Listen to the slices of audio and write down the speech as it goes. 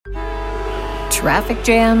Traffic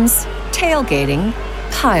jams, tailgating,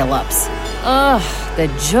 pile-ups. Ugh, the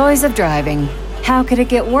joys of driving. How could it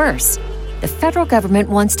get worse? The federal government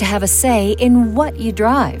wants to have a say in what you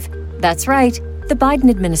drive. That's right. The Biden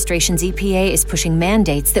administration's EPA is pushing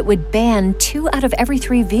mandates that would ban 2 out of every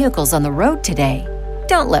 3 vehicles on the road today.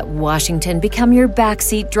 Don't let Washington become your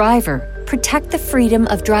backseat driver. Protect the freedom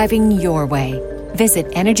of driving your way. Visit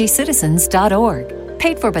EnergyCitizens.org.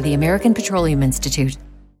 Paid for by the American Petroleum Institute.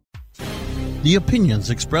 The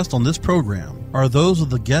opinions expressed on this program are those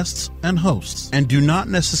of the guests and hosts and do not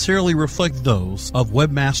necessarily reflect those of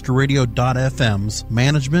WebmasterRadio.fm's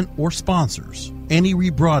management or sponsors. Any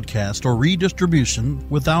rebroadcast or redistribution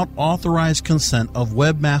without authorized consent of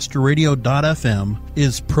WebmasterRadio.fm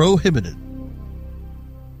is prohibited.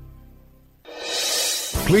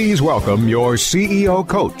 Please welcome your CEO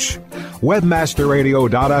coach.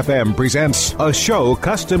 WebmasterRadio.fm presents a show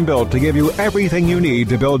custom built to give you everything you need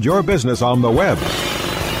to build your business on the web.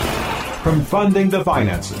 From funding to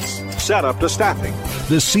finances, setup to staffing,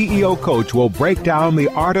 the CEO coach will break down the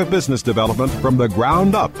art of business development from the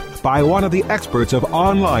ground up by one of the experts of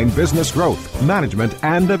online business growth, management,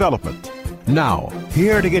 and development. Now,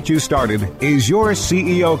 here to get you started is your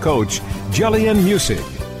CEO coach, Jillian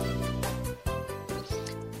Muessig.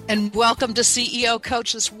 And welcome to CEO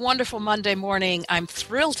Coach this wonderful Monday morning. I'm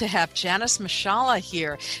thrilled to have Janice Mashallah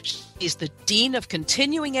here. She's the Dean of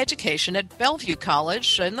Continuing Education at Bellevue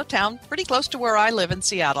College in the town pretty close to where I live in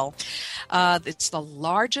Seattle. It's the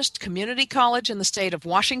largest community college in the state of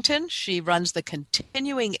Washington. She runs the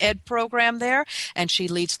Continuing Ed program there, and she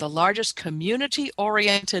leads the largest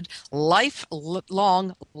community-oriented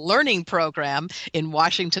lifelong learning program in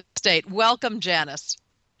Washington state. Welcome, Janice.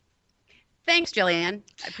 Thanks, Jillian.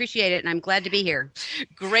 I appreciate it, and I'm glad to be here.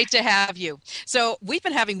 Great to have you. So we've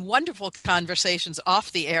been having wonderful conversations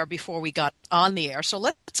off the air before we got on the air. So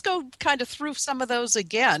let's go kind of through some of those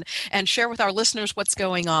again and share with our listeners what's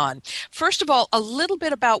going on. First of all, a little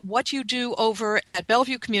bit about what you do over at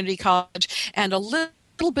Bellevue Community College and a little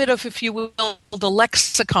bit of, if you will, the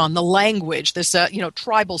lexicon, the language, this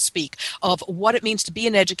tribal speak of what it means to be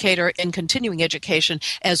an educator in continuing education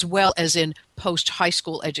as well as in post-high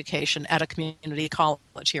school education at a community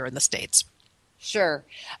college here in the States. Sure.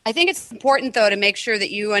 I think it's important, though, to make sure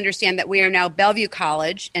that you understand that we are now Bellevue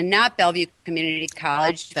College and not Bellevue Community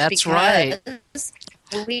College. That's right.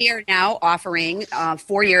 We are now offering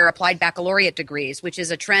 4-year applied baccalaureate degrees, which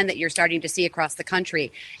is a trend that you're starting to see across the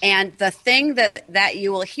country. And the thing that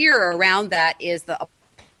you will hear around that is the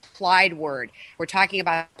applied word. We're talking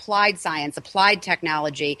about applied science, applied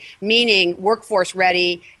technology, meaning workforce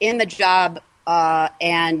ready, in the job,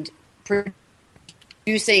 and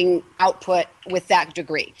producing output with that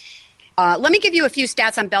degree. Let me give you a few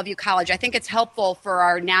stats on Bellevue College. I think it's helpful for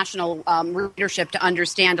our national readership to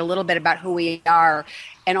understand a little bit about who we are,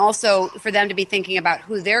 and also for them to be thinking about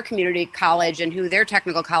who their community college and who their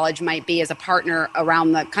technical college might be as a partner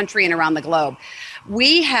around the country and around the globe.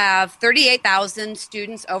 We have 38,000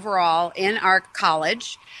 students overall in our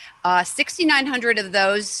college. 6,900 of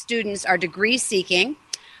those students are degree seeking,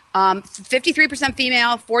 53%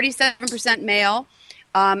 female, 47% male.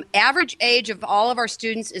 Average age of all of our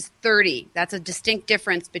students is 30. That's a distinct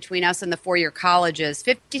difference between us and the 4-year colleges.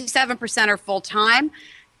 57% are full-time.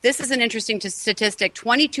 This is an interesting statistic.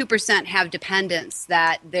 22% have dependents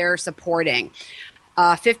that they're supporting.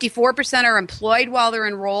 54% are employed while they're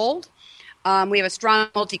enrolled. We have a strong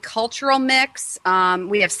multicultural mix.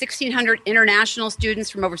 We have 1,600 international students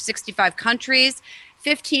from over 65 countries.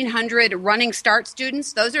 1,500 running start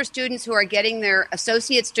students. Those are students who are getting their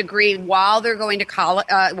associate's degree while they're going to college,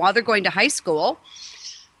 while they're going to high school.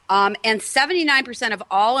 And 79% of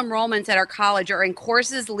all enrollments at our college are in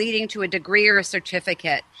courses leading to a degree or a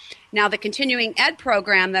certificate. Now, the continuing ed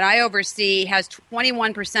program that I oversee has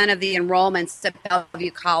 21% of the enrollments at Bellevue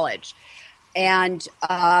College. And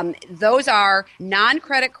those are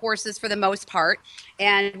non-credit courses for the most part.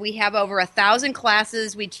 And we have over 1,000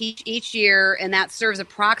 classes we teach each year, and that serves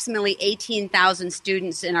approximately 18,000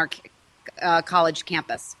 students in our college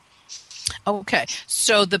campus. Okay,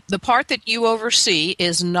 so the part that you oversee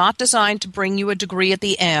is not designed to bring you a degree at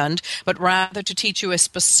the end, but rather to teach you a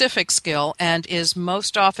specific skill, and is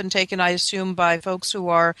most often taken, I assume, by folks who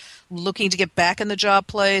are looking to get back in the job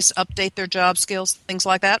place, update their job skills, things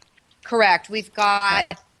like that? Correct. We've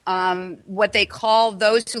got what they call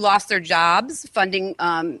those who lost their jobs funding.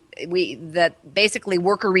 That basically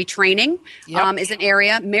worker retraining is an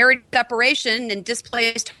area. Marriage separation and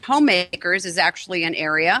displaced homemakers is actually an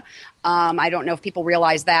area. I don't know if people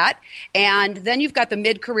realize that. And then you've got the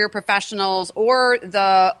mid-career professionals or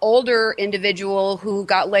the older individual who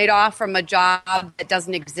got laid off from a job that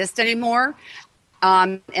doesn't exist anymore.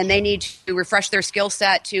 and they need to refresh their skill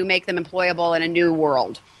set to make them employable in a new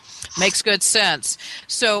world. Makes good sense.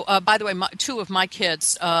 So, by the way, two of my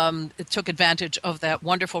kids took advantage of that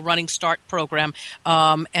wonderful Running Start program,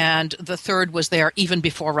 and the third was there even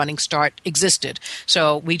before Running Start existed.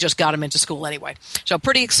 So we just got them into school anyway. So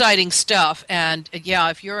pretty exciting stuff. And, yeah,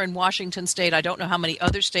 if you're in Washington State, I don't know how many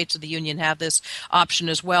other states of the union have this option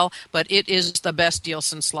as well, but it is the best deal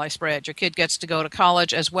since sliced bread. Your kid gets to go to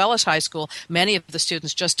college as well as high school. Many of the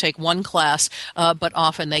students just take one class, but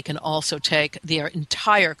often they can also take their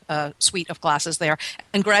entire suite of classes there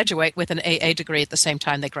and graduate with an AA degree at the same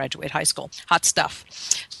time they graduate high school. Hot stuff.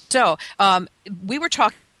 So we were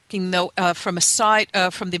talking, though, from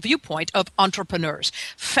the viewpoint of entrepreneurs.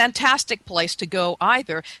 Fantastic place to go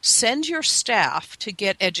either. Send your staff to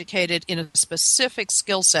get educated in a specific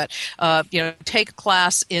skill set. Take a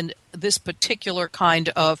class in this particular kind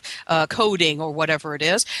of coding or whatever it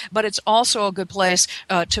is, but it's also a good place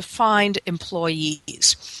to find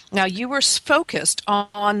employees. Now, you were focused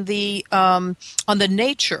on the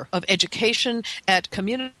nature of education at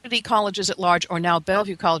community colleges at large, or now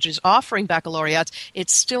Bellevue colleges offering baccalaureates.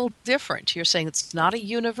 It's still different. You're saying it's not a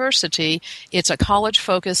university; it's a college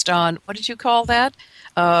focused on, what did you call that?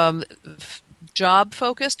 Job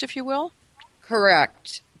focused, if you will.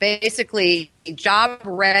 Correct. Basically,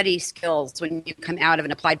 job-ready skills when you come out of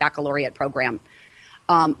an applied baccalaureate program.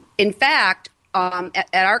 In fact, at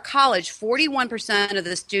our college, 41% of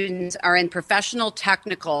the students are in professional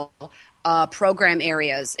technical program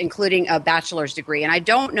areas, including a bachelor's degree. And I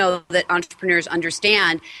don't know that entrepreneurs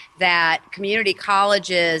understand that community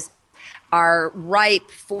colleges are ripe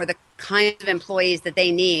for the kinds of employees that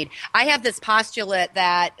they need. I have this postulate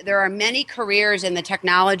that there are many careers in the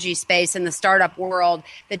technology space in the startup world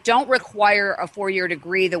that don't require a 4-year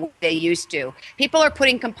degree the way they used to. People are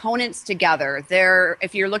putting components together.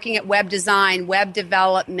 If you're looking at web design, web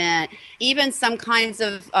development, even some kinds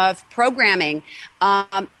of programming,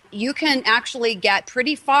 you can actually get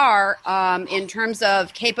pretty far in terms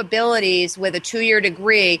of capabilities with a 2-year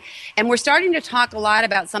degree. And we're starting to talk a lot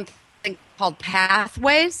about something called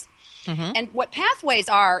pathways. Mm-hmm. And what pathways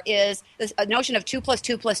are is a notion of 2 +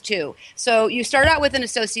 2 + 2. So you start out with an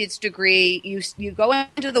associate's degree, you go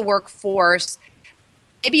into the workforce,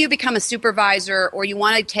 maybe you become a supervisor or you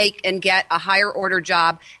want to take and get a higher order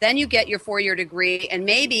job, then you get your 4-year degree, and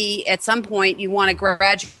maybe at some point you want a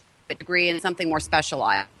graduate degree in something more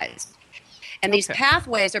specialized. And these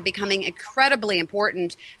pathways are becoming incredibly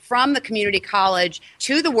important from the community college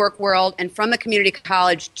to the work world and from the community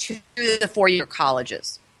college to the 4-year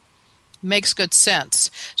colleges. Makes good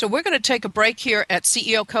sense. So we're going to take a break here at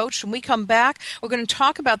CEO Coach. When we come back, we're going to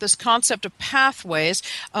talk about this concept of pathways,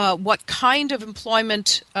 what kind of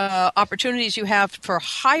employment opportunities you have for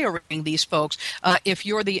hiring these folks if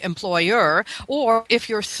you're the employer, or if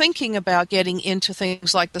you're thinking about getting into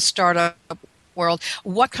things like the startup world,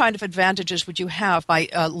 what kind of advantages would you have by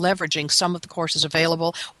leveraging some of the courses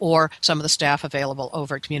available or some of the staff available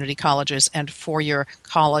over at community colleges and 4-year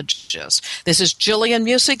colleges? This is Jillian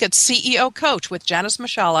Muessig at CEO Coach with Janice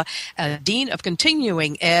Mashala, Dean of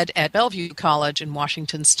Continuing Ed at Bellevue College in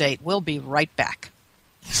Washington State. We'll be right back.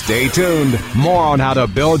 Stay tuned. More on how to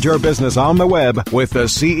build your business on the web with the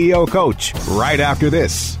CEO Coach right after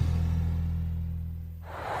this.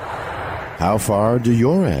 How far do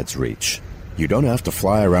your ads reach? You don't have to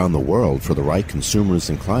fly around the world for the right consumers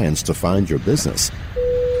and clients to find your business.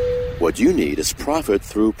 What you need is profit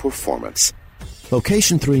through performance.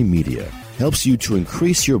 Location 3 Media helps you to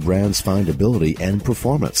increase your brand's findability and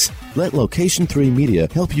performance. Let Location 3 Media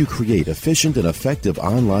help you create efficient and effective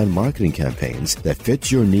online marketing campaigns that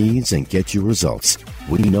fit your needs and get you results.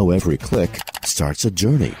 We know every click starts a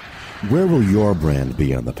journey. Where will your brand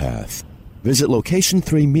be on the path? Visit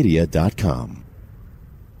location3media.com.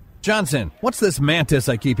 Johnson, what's this Mantis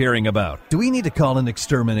I keep hearing about? Do we need to call an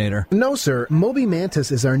exterminator? No, sir. Moby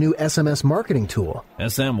Mantis is our new SMS marketing tool.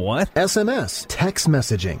 SM what? SMS, text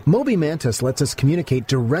messaging. Moby Mantis lets us communicate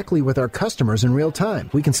directly with our customers in real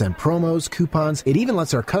time. We can send promos, coupons. It even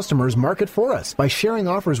lets our customers market for us by sharing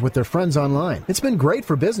offers with their friends online. It's been great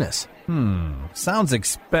for business. Sounds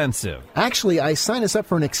expensive. Actually, I signed us up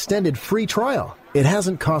for an extended free trial. It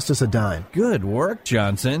hasn't cost us a dime. Good work,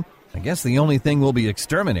 Johnson. I guess the only thing we'll be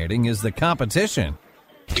exterminating is the competition.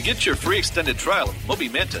 To get your free extended trial of Moby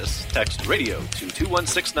Mantis, text radio to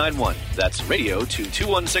 21691. That's radio to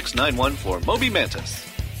 21691 for Moby Mantis.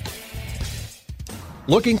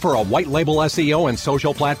 Looking for a white label SEO and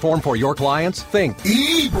social platform for your clients? Think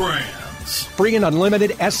eBrands. Free and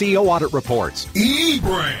unlimited SEO audit reports.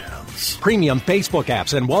 eBrands. Premium Facebook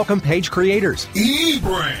apps and welcome page creators.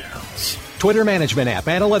 eBrands. Twitter management app,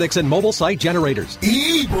 analytics, and mobile site generators.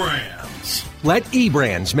 eBrands. Let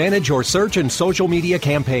eBrands manage your search and social media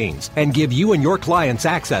campaigns and give you and your clients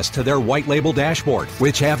access to their white label dashboard,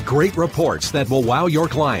 which have great reports that will wow your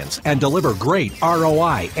clients and deliver great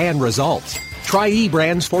ROI and results. Try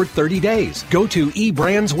eBrands for 30 days. Go to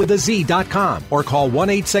eBrandsWithAZ.com or call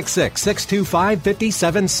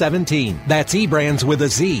 1-866-625-5717. That's eBrands with a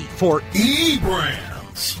Z for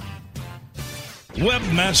eBrands.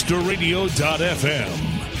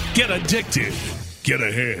 Webmasterradio.fm. Get addicted. Get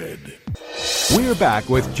ahead. We're back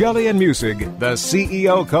with Jillian Muessig, the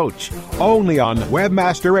CEO Coach, only on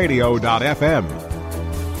WebmasterRadio.fm.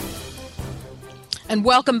 And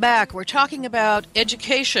welcome back. We're talking about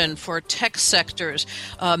education for tech sectors.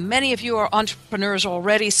 Many of you are entrepreneurs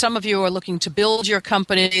already. Some of you are looking to build your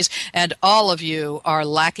companies, and all of you are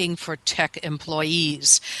lacking for tech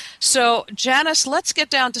employees. So, Janice, let's get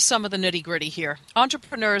down to some of the nitty-gritty here.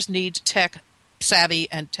 Entrepreneurs need tech savvy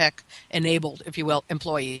and tech-enabled, if you will,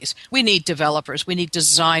 employees. We need developers. We need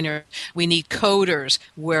designers. We need coders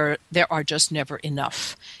where there are just never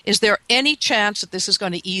enough. Is there any chance that this is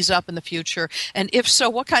going to ease up in the future? And if so,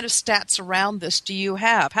 what kind of stats around this do you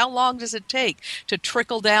have? How long does it take to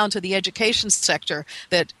trickle down to the education sector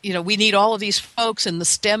that, we need all of these folks in the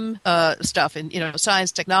STEM stuff, in,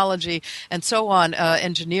 science, technology, and so on,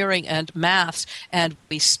 engineering and maths, and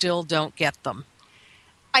we still don't get them?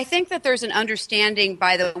 I think that there's an understanding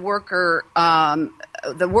by the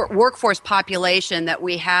workforce population that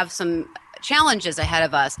we have some challenges ahead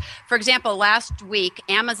of us. For example, last week,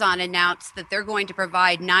 Amazon announced that they're going to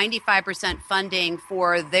provide 95% funding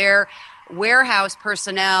for their warehouse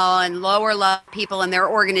personnel and lower level people in their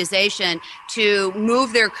organization to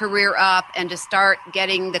move their career up and to start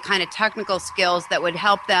getting the kind of technical skills that would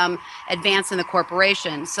help them advance in the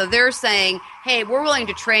corporation. So they're saying, hey, we're willing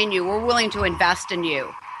to train you. We're willing to invest in you.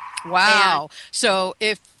 Wow. So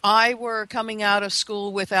if I were coming out of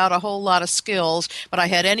school without a whole lot of skills, but I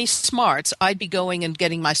had any smarts, I'd be going and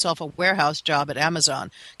getting myself a warehouse job at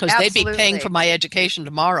Amazon because they'd be paying for my education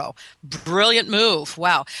tomorrow. Brilliant move.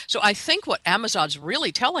 Wow. So I think what Amazon's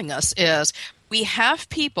really telling us is we have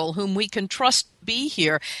people whom we can trust be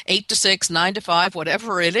here 8 to 6, 9 to 5,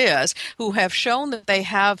 whatever it is, who have shown that they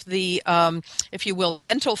have the, if you will,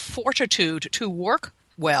 mental fortitude to work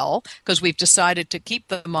well, because we've decided to keep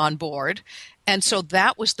them on board. And so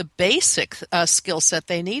that was the basic skill set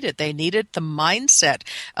they needed. They needed the mindset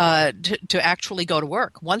to actually go to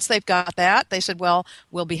work. Once they've got that, they said, well,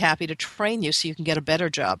 we'll be happy to train you so you can get a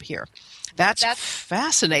better job here. That's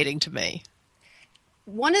fascinating to me.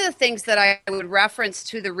 One of the things that I would reference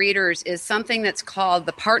to the readers is something that's called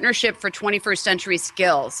the Partnership for 21st Century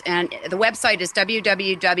Skills. And the website is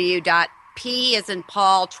www.p as in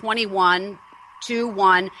Paul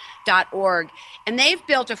 21.org, and they've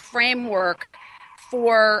built a framework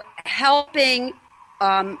for helping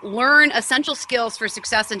learn essential skills for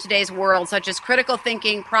success in today's world, such as critical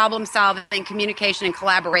thinking, problem solving, communication, and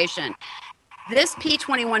collaboration. This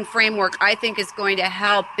P21 framework, I think, is going to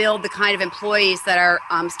help build the kind of employees that our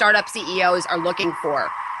startup CEOs are looking for.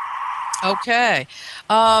 Okay.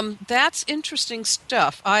 That's interesting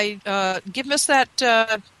stuff. Give us that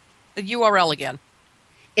URL again.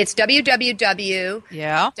 It's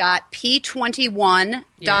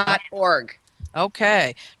www.p21.org.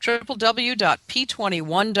 Okay,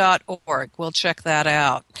 www.p21.org. We'll check that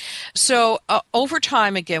out. So over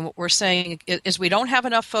time, again, what we're saying is we don't have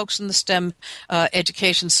enough folks in the STEM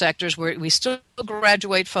education sectors. We still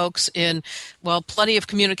graduate folks in, well, plenty of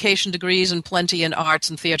communication degrees and plenty in arts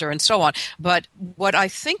and theater and so on. But what I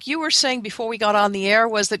think you were saying before we got on the air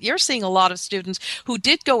was that you're seeing a lot of students who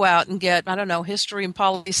did go out and get, history and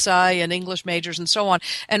poli-sci and English majors and so on.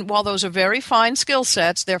 And while those are very fine skill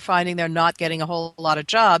sets, they're finding they're not getting a whole lot of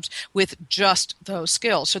jobs with just those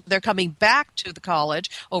skills. So they're coming back to the college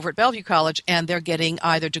over at Bellevue College, and they're getting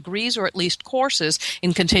either degrees or at least courses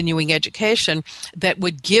in continuing education that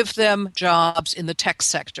would give them jobs in the tech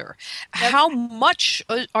sector. How much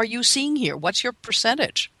are you seeing here? What's your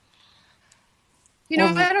percentage? I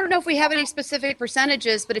don't know if we have any specific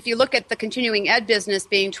percentages, but if you look at the continuing ed business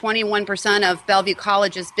being 21% of Bellevue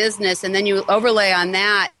College's business, and then you overlay on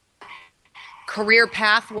that career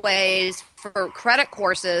pathways for credit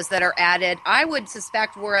courses that are added, I would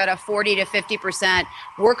suspect we're at a 40 to 50%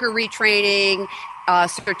 worker retraining,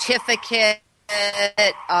 certificate,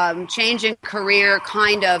 change in career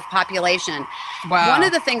kind of population. Wow. One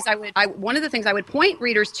of the things I would point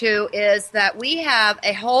readers to is that we have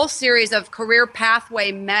a whole series of career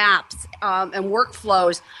pathway maps and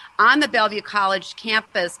workflows on the Bellevue College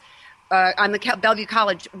campus, on the Bellevue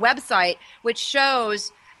College website, which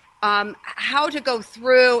shows how to go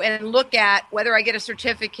through and look at whether I get a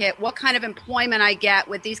certificate, what kind of employment I get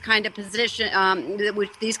with these kind of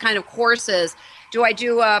with these kind of courses. Do I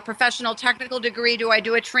do a professional technical degree? Do I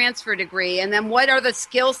do a transfer degree? And then what are the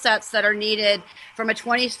skill sets that are needed from a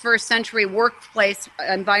 21st century workplace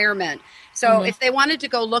environment? So if they wanted to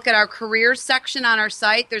go look at our careers section on our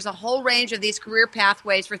site, there's a whole range of these career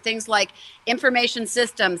pathways for things like information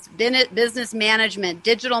systems, business management,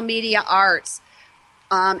 digital media arts.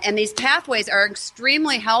 And these pathways are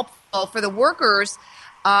extremely helpful for the workers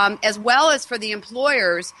as well as for the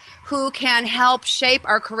employers who can help shape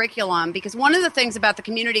our curriculum. Because one of the things about the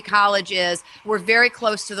community college is we're very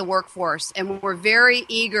close to the workforce and we're very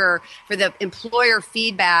eager for the employer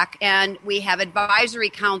feedback, and we have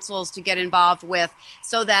advisory councils to get involved with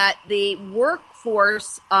so that the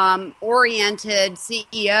workforce oriented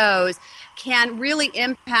CEOs can really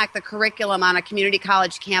impact the curriculum on a community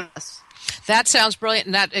college campus. That sounds brilliant,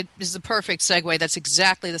 and that is the perfect segue. That's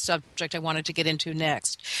exactly the subject I wanted to get into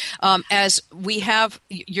next. As we have,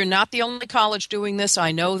 you're not the only college doing this,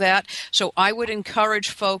 I know that, so I would encourage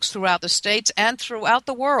folks throughout the states and throughout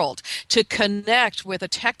the world to connect with the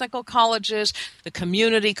technical colleges, the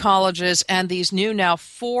community colleges, and these new now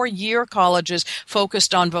 4-year colleges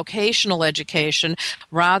focused on vocational education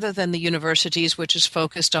rather than the universities, which is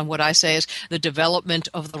focused on what I say is the development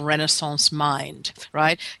of the Renaissance mind,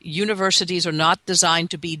 right? Universities are not designed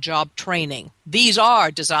to be job training. These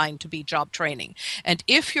are designed to be job training. And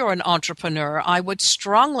if you're an entrepreneur, I would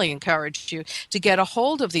strongly encourage you to get a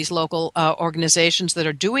hold of these local organizations that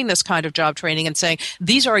are doing this kind of job training and saying,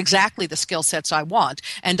 these are exactly the skill sets I want,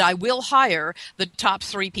 and I will hire the top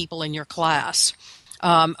 3 people in your class.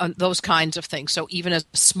 Those kinds of things. So even a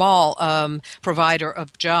small provider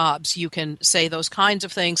of jobs, you can say those kinds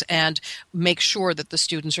of things and make sure that the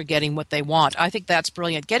students are getting what they want. I think that's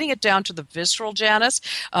brilliant. Getting it down to the visceral, Janice,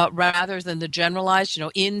 rather than the generalized.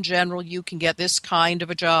 In general, you can get this kind of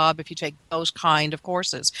a job if you take those kind of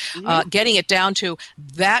courses. Getting it down to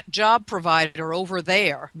that job provider over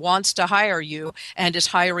there wants to hire you and is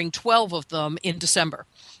hiring 12 of them in December.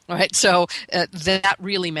 Right, so that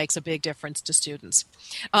really makes a big difference to students.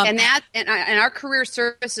 And our career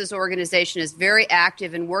services organization is very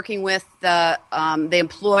active in working with the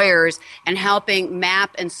employers and helping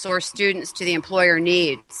map and source students to the employer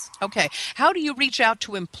needs. Okay, how do you reach out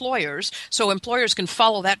to employers so employers can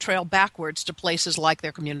follow that trail backwards to places like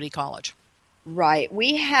their community college? Right.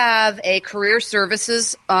 We have a career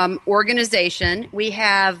services organization. We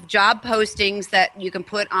have job postings that you can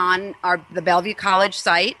put on the Bellevue College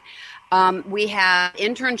site. We have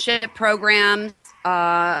internship programs,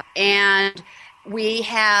 and we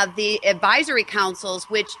have the advisory councils,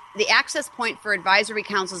 which the access point for advisory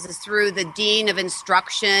councils is through the dean of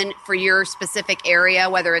instruction for your specific area,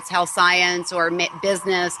 whether it's health science or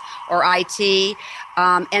business or IT,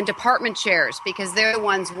 and department chairs, because they're the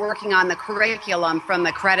ones working on the curriculum from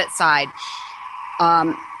the credit side.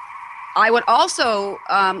 I would also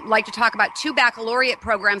like to talk about 2 baccalaureate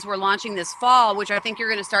programs we're launching this fall, which I think you're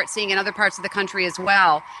going to start seeing in other parts of the country as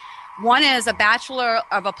well. One is a Bachelor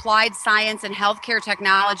of Applied Science in Healthcare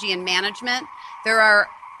Technology and Management. There are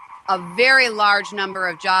a very large number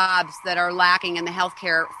of jobs that are lacking in the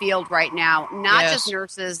healthcare field right now. Not just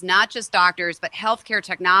nurses, not just doctors, but healthcare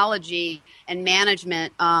technology and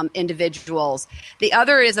management individuals. The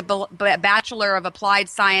other is a Bachelor of Applied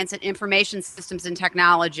Science in Information Systems and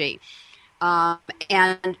Technology.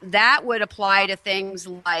 And that would apply to things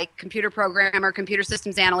like computer programmer, computer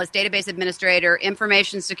systems analyst, database administrator,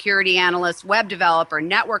 information security analyst, web developer,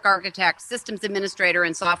 network architect, systems administrator,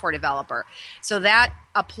 and software developer. So that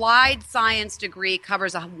applied science degree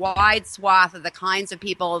covers a wide swath of the kinds of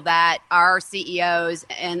people that our CEOs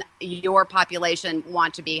and your population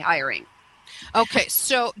want to be hiring. Okay,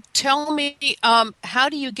 so tell me, how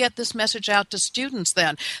do you get this message out to students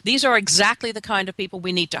then? These are exactly the kind of people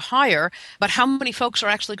we need to hire, but how many folks are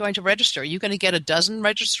actually going to register? Are you going to get a dozen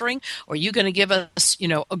registering, or are you going to give us,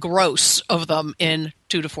 a gross of them in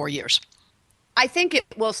 2 to 4 years? I think it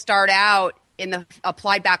will start out in the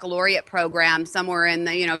applied baccalaureate program somewhere in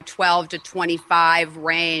the 12 to 25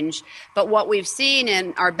 range. But what we've seen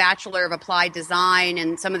in our Bachelor of Applied Design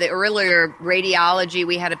and some of the earlier radiology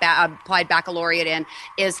we had applied baccalaureate in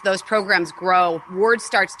is those programs grow. Word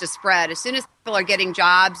starts to spread. As soon as people are getting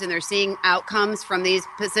jobs and they're seeing outcomes from these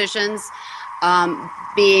positions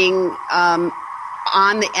being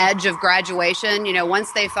on the edge of graduation,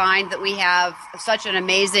 once they find that we have such an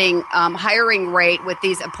amazing hiring rate with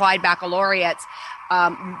these applied baccalaureates,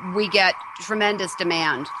 we get tremendous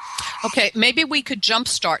demand. Okay, maybe we could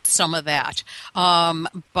jumpstart some of that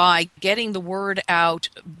by getting the word out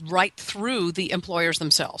right through the employers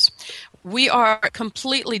themselves. We are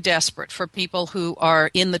completely desperate for people who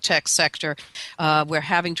are in the tech sector. We're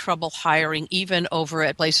having trouble hiring, even over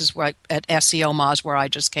at places at SEO Moz, where I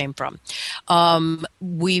just came from.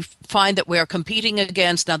 We find that we're competing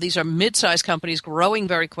against, now these are mid-sized companies growing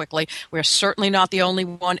very quickly. We're certainly not the only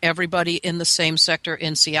one. Everybody in the same sector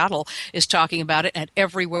in Seattle is talking about it, and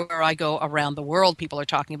everywhere I go around the world, people are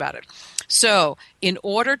talking about it. So in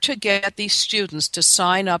order to get these students to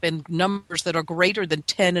sign up in numbers that are greater than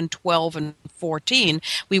 10 and 12 and 14,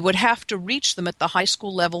 we would have to reach them at the high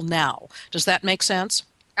school level now. Does that make sense?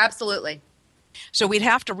 Absolutely. So we'd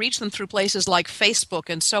have to reach them through places like Facebook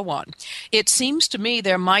and so on. It seems to me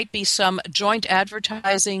there might be some joint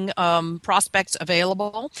advertising prospects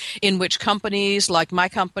available in which companies like my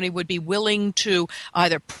company would be willing to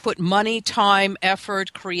either put money, time,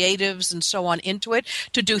 effort, creatives, and so on into it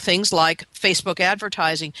to do things like Facebook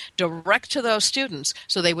advertising direct to those students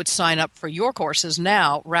so they would sign up for your courses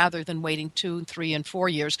now rather than waiting 2, 3, and 4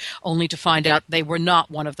 years only to find out they were not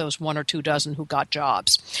one of those 1 or 2 dozen who got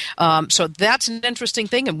jobs. So that's an interesting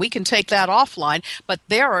thing, and we can take that offline, but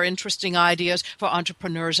there are interesting ideas for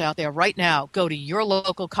entrepreneurs out there right now. Go to your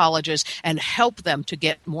local colleges and help them to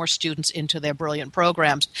get more students into their brilliant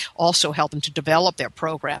programs. Also help them to develop their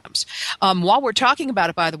programs. While we're talking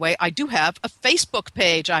about it, by the way, I do have a Facebook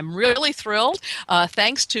page. I'm really thrilled.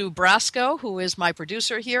 Thanks to Brasco, who is my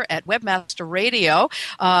producer here at Webmaster Radio.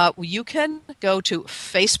 You can go to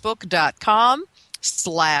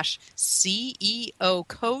facebook.com/CEO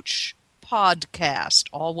Coach Podcast,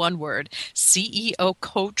 all one word, CEO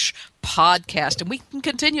Coach Podcast, and we can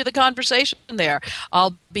continue the conversation there.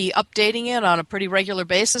 I'll be updating it on a pretty regular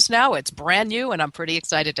basis now. It's brand new, and I'm pretty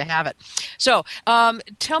excited to have it. So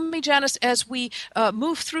tell me, Janice, as we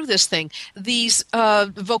move through this thing, these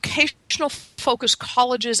vocational focused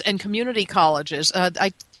colleges and community colleges,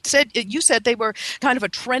 you said they were kind of a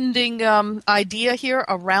trending idea here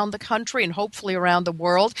around the country and hopefully around the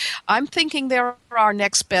world. I'm thinking they're our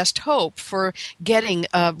next best hope for getting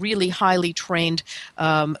really highly trained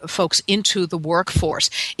folks into the workforce.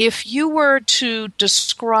 If you were to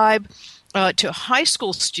describe to high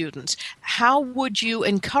school students, how would you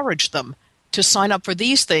encourage them to sign up for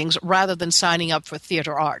these things rather than signing up for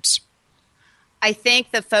theater arts? I think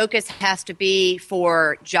the focus has to be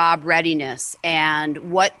for job readiness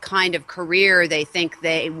and what kind of career they think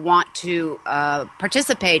they want to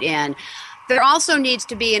participate in. There also needs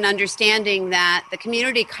to be an understanding that the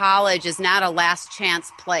community college is not a last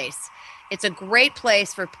chance place. It's a great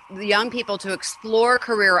place for young people to explore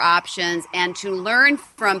career options and to learn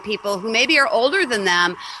from people who maybe are older than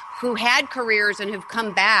them, who had careers and who've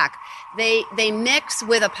come back. They mix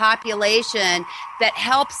with a population that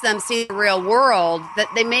helps them see the real world that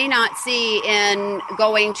they may not see in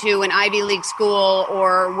going to an Ivy League school,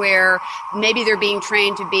 or where maybe they're being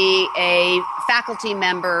trained to be a faculty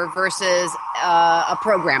member versus a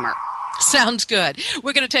programmer. Sounds good.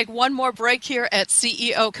 We're going to take one more break here at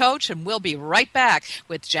CEO Coach, and we'll be right back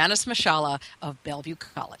with Janice Mashala of Bellevue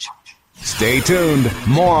College. Stay tuned.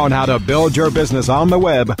 More on how to build your business on the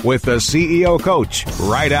web with the CEO Coach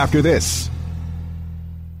right after this.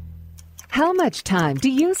 How much time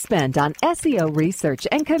do you spend on SEO research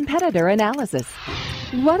and competitor analysis?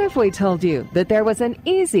 What if we told you that there was an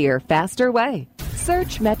easier, faster way?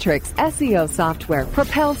 Searchmetrics SEO software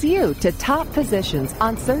propels you to top positions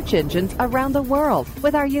on search engines around the world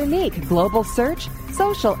with our unique global search,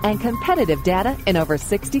 social, and competitive data in over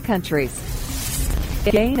 60 countries.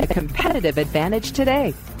 Gain a competitive advantage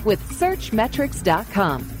today with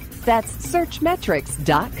Searchmetrics.com. That's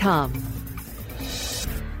Searchmetrics.com.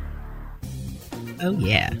 Oh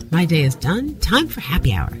yeah, my day is done. Time for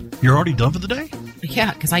happy hour. You're already done for the day?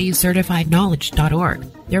 Yeah, because I use CertifiedKnowledge.org.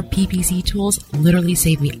 Their PPC tools literally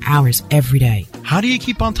save me hours every day. How do you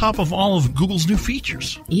keep on top of all of Google's new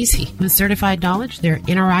features? Easy. With Certified Knowledge, their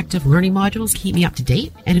interactive learning modules keep me up to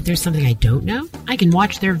date. And if there's something I don't know, I can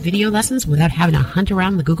watch their video lessons without having to hunt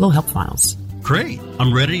around the Google Help files. Great.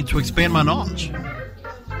 I'm ready to expand my knowledge.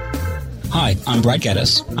 Hi, I'm Brett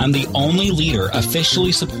Geddes. I'm the only leader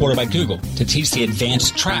officially supported by Google to teach the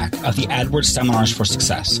advanced track of the AdWords Seminars for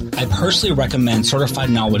Success. I personally recommend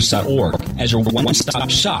CertifiedKnowledge.org as your one-stop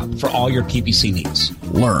shop for all your PPC needs.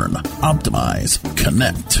 Learn, optimize,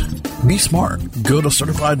 connect. Be smart. Go to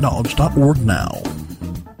CertifiedKnowledge.org now.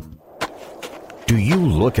 Do you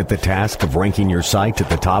look at the task of ranking your site at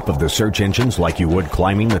the top of the search engines like you would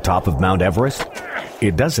climbing the top of Mount Everest?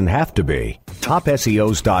 It doesn't have to be.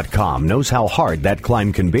 TopSEOs.com knows how hard that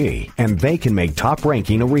climb can be, and they can make top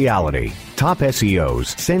ranking a reality. Top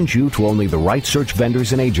SEOs sends you to only the right search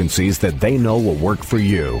vendors and agencies that they know will work for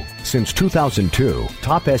you. Since 2002,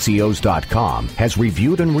 TopSEOs.com has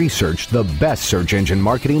reviewed and researched the best search engine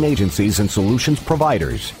marketing agencies and solutions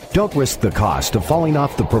providers. Don't risk the cost of falling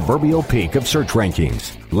off the proverbial peak of search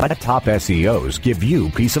rankings. Let Top SEOs give you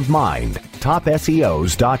peace of mind.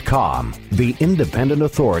 TopSEOs.com, the independent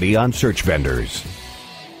authority on search vendors.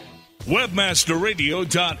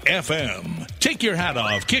 WebmasterRadio.fm. Take your hat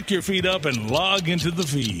off, kick your feet up, and log into the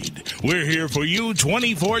feed. We're here for you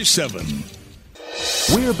 24/7.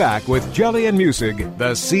 We're back with Jillian Muessig,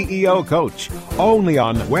 the CEO Coach, only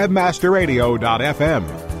on WebmasterRadio.fm.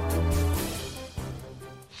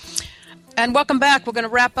 And welcome back. We're going to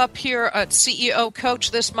wrap up here at CEO Coach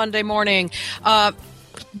this Monday morning.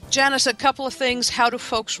 Janice, a couple of things. How do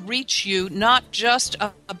folks reach you? Not just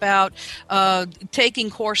about taking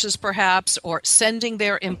courses, perhaps, or sending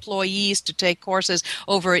their employees to take courses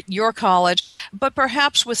over at your college, but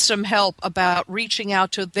perhaps with some help about reaching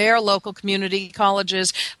out to their local community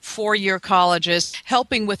colleges, four-year colleges,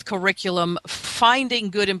 helping with curriculum, finding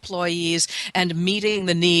good employees, and meeting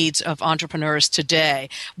the needs of entrepreneurs today.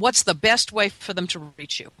 What's the best way for them to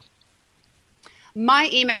reach you? My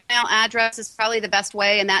email address is probably the best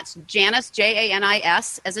way, and that's Janice,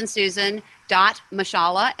 Janis, as in Susan,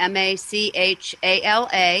 .Machala,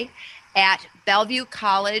 Machala, at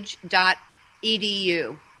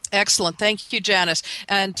bellevuecollege.edu. Excellent. Thank you, Janice.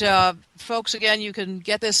 And folks, again, you can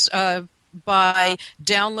get this by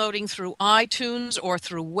downloading through iTunes or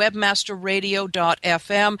through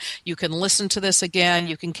webmasterradio.fm. You can listen to this again.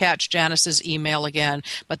 You can catch Janice's email again.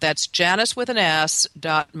 But that's Janice with an S,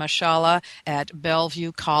 .Machala at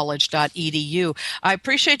bellevuecollege.edu. I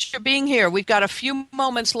appreciate your being here. We've got a few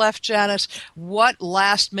moments left, Janice. What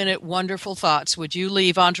last-minute wonderful thoughts would you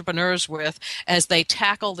leave entrepreneurs with as they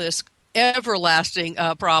tackle this everlasting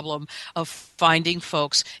problem of finding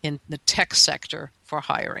folks in the tech sector for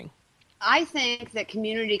hiring? I think that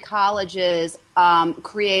community colleges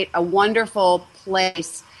create a wonderful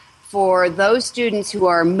place for those students who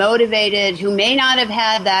are motivated, who may not have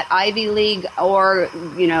had that Ivy League or,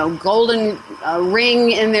 golden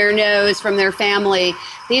ring in their nose from their family.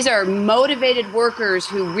 These are motivated workers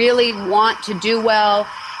who really want to do well.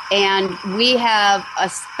 And we have a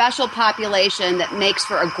special population that makes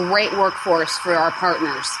for a great workforce for our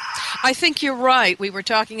partners. I think you're right. We were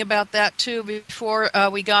talking about that, too, before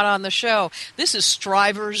we got on the show. This is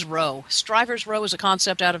Strivers Row. Strivers Row is a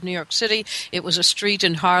concept out of New York City. It was a street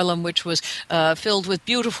in Harlem which was filled with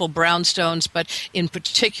beautiful brownstones, but in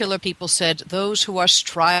particular, people said those who are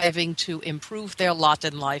striving to improve their lot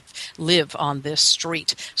in life live on this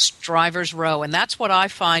street, Strivers Row. And that's what I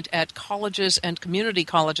find at colleges and community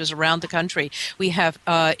colleges around the country. We have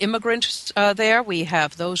immigrants there. We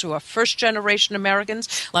have those who are first-generation Americans,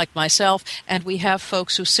 like myself, and we have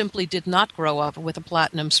folks who simply did not grow up with a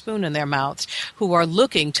platinum spoon in their mouths, who are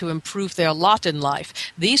looking to improve their lot in life.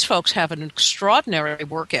 These folks have an extraordinary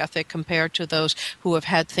work ethic compared to those who have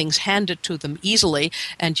had things handed to them easily,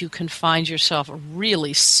 and you can find yourself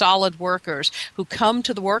really solid workers who come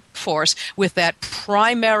to the workforce with that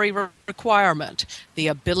primary requirement, the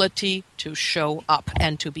ability to show up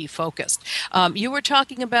and to be focused. You were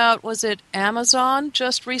talking about, was it Amazon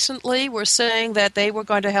just recently? Were saying that they were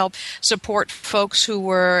going to help support folks who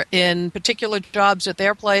were in particular jobs at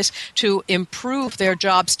their place to improve their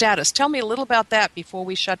job status. Tell me a little about that before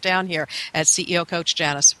we shut down here at CEO Coach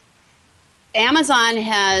Janice. Amazon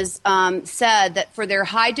has said that for their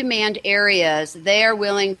high-demand areas, they are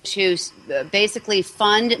willing to basically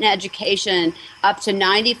fund an education up to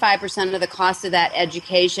 95% of the cost of that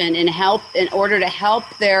education in order to help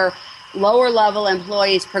their lower-level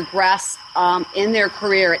employees progress in their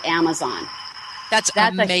career at Amazon. That's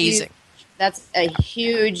amazing. That's a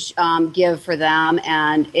huge give for them,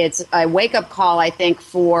 and it's a wake-up call, I think,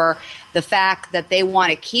 for the fact that they want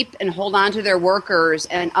to keep and hold on to their workers,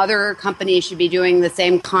 and other companies should be doing the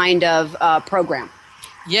same kind of program.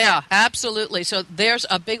 Yeah, absolutely. So there's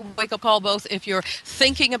a big wake-up call, both if you're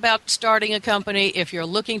thinking about starting a company, if you're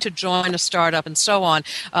looking to join a startup, and so on.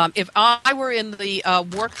 If I were in the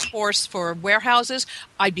workforce for warehouses,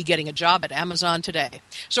 I'd be getting a job at Amazon today.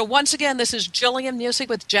 So once again, this is Jillian Muessig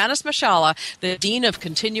with Janice Machala, the Dean of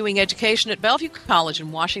Continuing Education at Bellevue College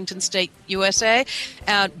in Washington State, USA.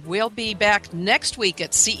 And we'll be back next week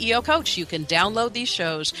at CEO Coach. You can download these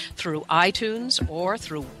shows through iTunes or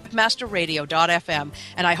through webmasterradio.fm.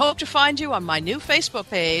 And I hope to find you on my new Facebook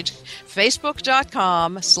page,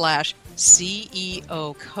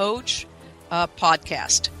 facebook.com/CEO Coach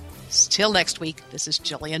podcast. Till next week, this is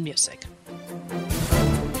Jillian Muessig.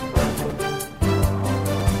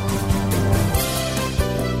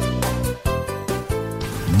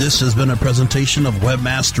 This has been a presentation of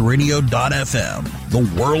WebmasterRadio.fm,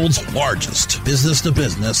 the world's largest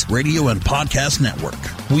business-to-business radio and podcast network.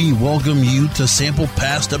 We welcome you to sample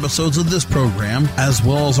past episodes of this program, as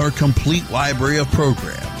well as our complete library of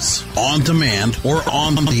programs, on demand or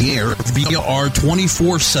on the air via our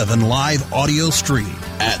 24/7 live audio stream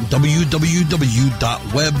at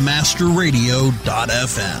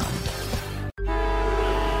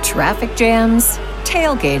www.webmasterradio.fm. Traffic jams,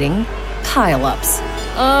 tailgating, pileups.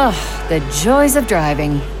 Ugh, the joys of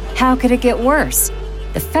driving. How could it get worse?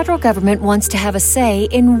 The federal government wants to have a say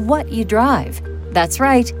in what you drive. That's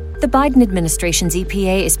right. The Biden administration's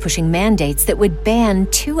EPA is pushing mandates that would ban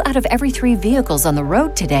 2 out of every 3 vehicles on the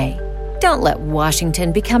road today. Don't let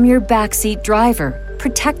Washington become your backseat driver.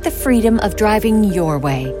 Protect the freedom of driving your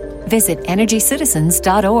way. Visit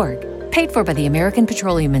EnergyCitizens.org. Paid for by the American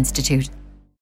Petroleum Institute.